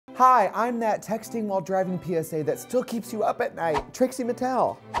Hi, I'm that texting while driving PSA that still keeps you up at night, Trixie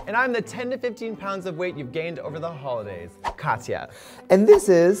Mattel. And I'm the 10 to 15 pounds of weight you've gained over the holidays, Katya. And this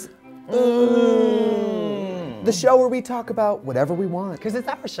is the show where we talk about whatever we want. Because it's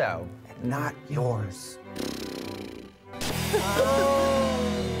our show. Not yours.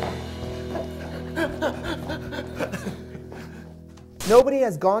 Nobody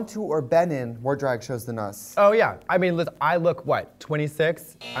has gone to or been in more drag shows than us. Oh yeah, I mean, listen, I look, what,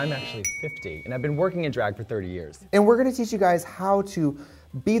 26? I'm actually 50, and I've been working in drag for 30 years. And we're gonna teach you guys how to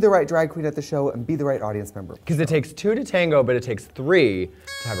be the right drag queen at the show and be the right audience member. Because it takes 2 to tango, but it takes 3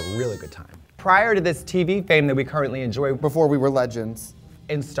 to have a really good time. Prior to this TV fame that we currently enjoy, Before we were legends.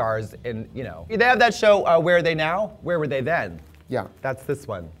 and stars, and you know. They have that show, Where Are They Now? Where were they then? Yeah. That's this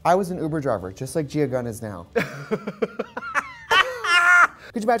one. I was an Uber driver, just like Gia Gunn is now.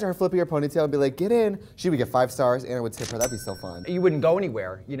 Could you imagine her flipping her ponytail and be like, get in? She would get 5 stars and I would tip her, that'd be so fun. You wouldn't go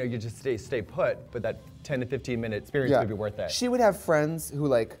anywhere, you know, you just stay put, but that 10 to 15 minute experience would be worth it. She would have friends who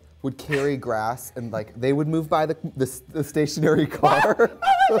like would carry grass and like they would move by the stationary car.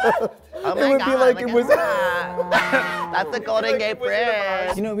 Oh it would be like it was That's the Golden Gate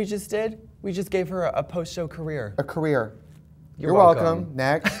Bridge. You know what we just did? We just gave her a post-show career. a career. You're welcome.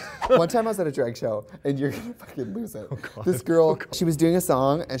 Next. One time I was at a drag show, and you're gonna fucking lose it. God. This girl, she was doing a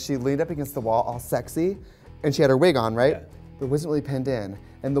song, and she leaned up against the wall, all sexy, and she had her wig on, right? Yeah. But it wasn't really pinned in,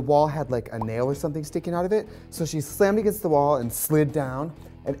 and the wall had like a nail or something sticking out of it. So she slammed against the wall and slid down.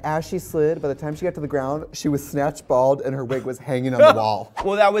 And as she slid, by the time she got to the ground, she was snatched bald, and her wig was hanging on the wall.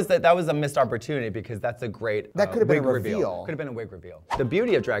 Well, that was a missed opportunity because that's a great That could have been a wig reveal. Could have been a wig reveal. The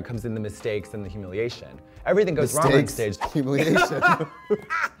beauty of drag comes in the mistakes and the humiliation. Everything goes wrong on stage. Humiliation.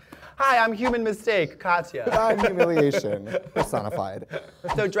 Hi, I'm Human Mistake, Katya. I'm humiliation personified.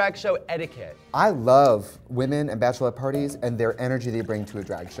 So drag show etiquette. I love women and bachelorette parties and their energy they bring to a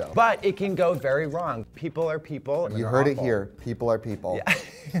drag show. But it can go very wrong. People are people. You heard it here. People are people. Yeah.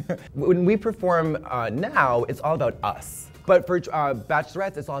 When we perform now, it's all about us. But for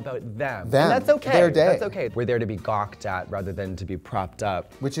bachelorettes, it's all about them. Them. And that's okay. Their day. That's okay. We're there to be gawked at rather than to be propped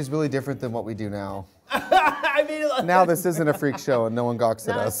up. Which is really different than what we do now. I mean, Now this isn't a freak show and no one gawks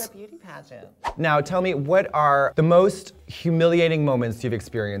at us. It's a beauty pageant. Now tell me, what are the most humiliating moments you've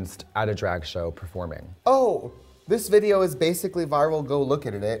experienced at a drag show performing? Oh, this video is basically viral. Go look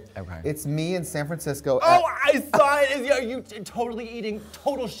at it. Okay. It's me in San Francisco. Oh, I saw it. You totally eating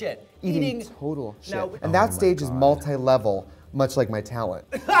total shit. Eating total shit. Now, and that stage is multi-level, much like my talent.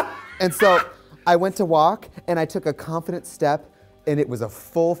 And so I went to walk and I took a confident step and it was a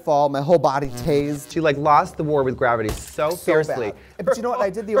full fall. My whole body tased. She like lost the war with gravity so fiercely. Bad. But you know what? I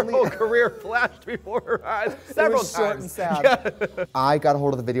did the only. Her whole career flashed before her eyes several times. Short and sad. Yeah. I got a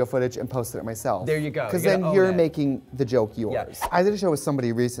hold of the video footage and posted it myself. There you go. Because then you're making the joke yours. Yes. I did a show with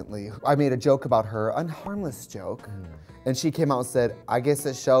somebody recently. I made a joke about her, a harmless joke. And she came out and said, I guess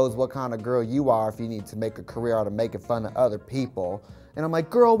it shows what kind of girl you are if you need to make a career out of making fun of other people. And I'm like,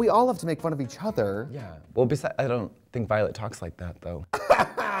 girl, we all have to make fun of each other. Yeah. Well, besides, I don't think Violet talks like that, though.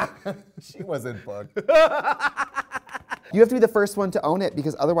 She wasn't booked. You have to be the first one to own it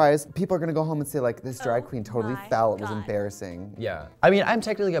because otherwise people are gonna go home and say like, this drag queen totally fell, it was embarrassing. Yeah. I mean, I'm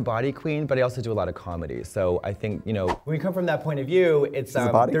technically a body queen, but I also do a lot of comedy. So I think, you know, when we come from that point of view, it's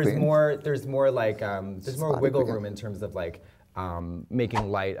there's more wiggle room in terms of like making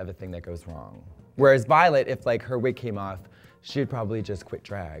light of a thing that goes wrong. Whereas Violet, if like her wig came off, she'd probably just quit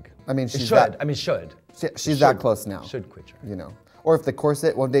drag. I mean, she's should. She's that close now. Should quit drag. You know. Or if the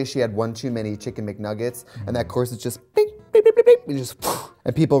corset, one day she had one too many chicken McNuggets, and that corset just beep, beep, beep, beep, beep, and just,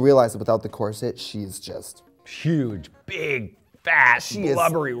 and people realize that without the corset, she's just huge, big, fat,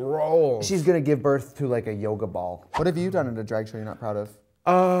 blubbery roll. She's gonna give birth to like a yoga ball. What have you done in a drag show you're not proud of?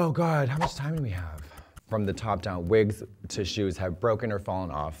 Oh God, how much time do we have? From the top down, wigs to shoes have broken or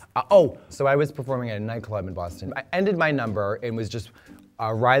fallen off. So I was performing at a nightclub in Boston. I ended my number and was just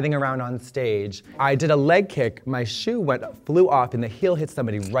writhing around on stage. I did a leg kick, my shoe flew off and the heel hit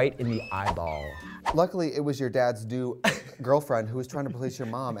somebody right in the eyeball. Luckily, it was your dad's new girlfriend who was trying to replace your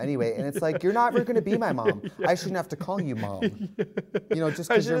mom anyway, and it's like, you're not ever gonna be my mom. I shouldn't have to call you mom. You know, just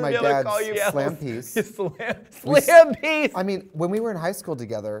because you're my dad's slam piece. Slam piece! I mean, when we were in high school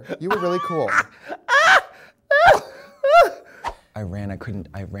together, you were really cool. I ran,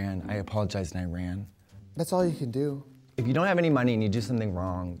 I apologized and I ran. That's all you can do. If you don't have any money and you do something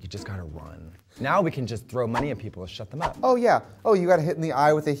wrong, you just gotta run. Now we can just throw money at people and shut them up. Oh yeah, oh you got hit in the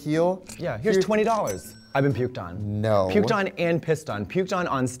eye with a heel? Yeah, here's $20. I've been puked on. No. Puked on and pissed on. Puked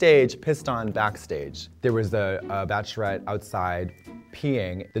on stage, pissed on backstage. There was a bachelorette outside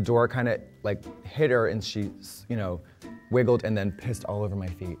peeing. The door kind of like hit her and she, you know, wiggled and then pissed all over my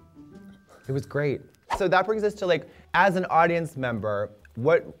feet. It was great. So that brings us to like, as an audience member,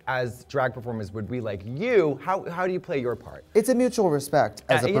 what as drag performers would we like you? How do you play your part? It's a mutual respect.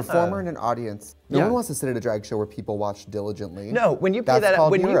 As a Yeah. performer and an audience, no Yeah. one wants to sit at a drag show where people watch diligently. No, when you pay That's that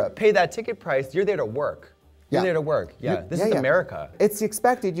called when Europe. you pay that ticket price, you're there to work. You're Yeah. there to work. Yeah, this is America. It's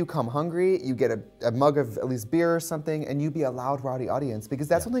expected you come hungry, you get a mug of at least beer or something, and you be a loud, rowdy audience because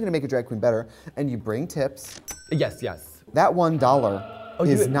that's only gonna make a drag queen better. And you bring tips. Yes, yes. That $1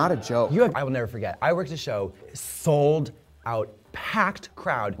 is not a joke. I will never forget. I worked a show, sold out, packed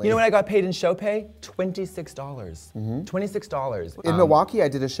crowd. You know what I got paid in show pay? $26. $26. In Milwaukee, I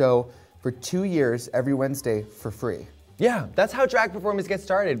did a show for 2 years every Wednesday for free. Yeah, that's how drag performers get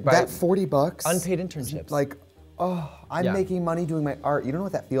started. By That $40. unpaid internships. Like, oh, I'm making money doing my art. You don't know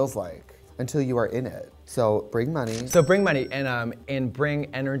what that feels like until you are in it. So bring money. So bring money and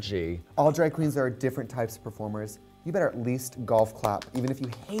bring energy. All drag queens are different types of performers. You better at least golf clap, even if you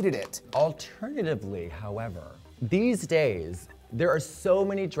hated it. Alternatively, however, these days, there are so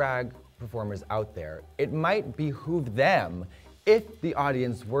many drag performers out there, it might behoove them if the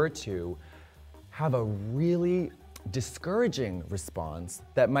audience were to have a really discouraging response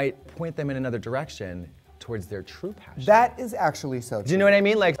that might point them in another direction towards their true passion. That is actually so true. Do you know what I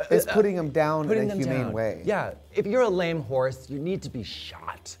mean? Like, it's putting them down putting in a them humane down. way. Yeah, if you're a lame horse, you need to be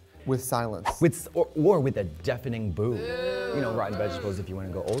shot. With silence. Or with a deafening boo. You know, rotten vegetables if you want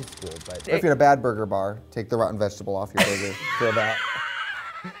to go old school, but. If you're at a bad burger bar, take the rotten vegetable off your burger. Feel that.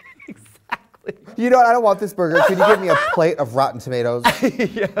 Exactly. You know what, I don't want this burger. Can you give me a plate of rotten tomatoes?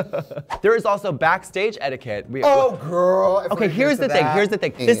 Yeah. There is also backstage etiquette. Oh, girl. Okay, here's the thing, here's the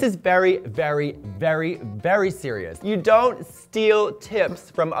thing. This is very, very, very, very serious. You don't steal tips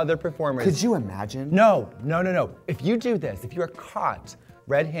from other performers. Could you imagine? No, no, no, no. If you do this, if you are caught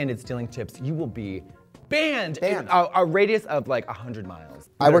red-handed stealing tips, you will be banned. In a radius of like 100 miles.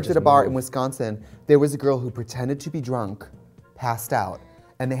 I worked at a bar in Wisconsin. There was a girl who pretended to be drunk, passed out,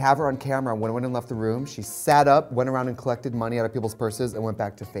 and they have her on camera. When I went and left the room, she sat up, went around and collected money out of people's purses and went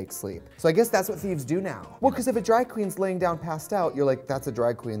back to fake sleep. So I guess that's what thieves do now. Well, because if a drag queen's laying down passed out, you're like, that's a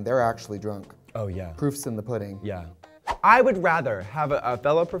drag queen, they're actually drunk. Oh yeah. Proof's in the pudding. Yeah. I would rather have a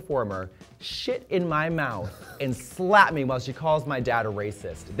fellow performer shit in my mouth and slap me while she calls my dad a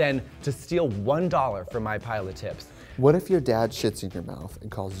racist than to steal $1 from my pile of tips. What if your dad shits in your mouth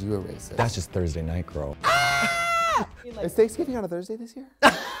and calls you a racist? That's just Thursday night, girl. Is Thanksgiving on a Thursday this year?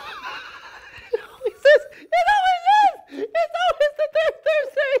 It always is! It's always the third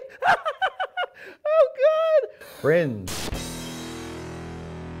Thursday! Oh God! Fringe.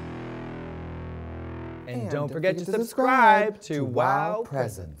 And don't forget to subscribe to Wow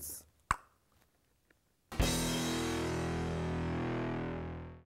Presents.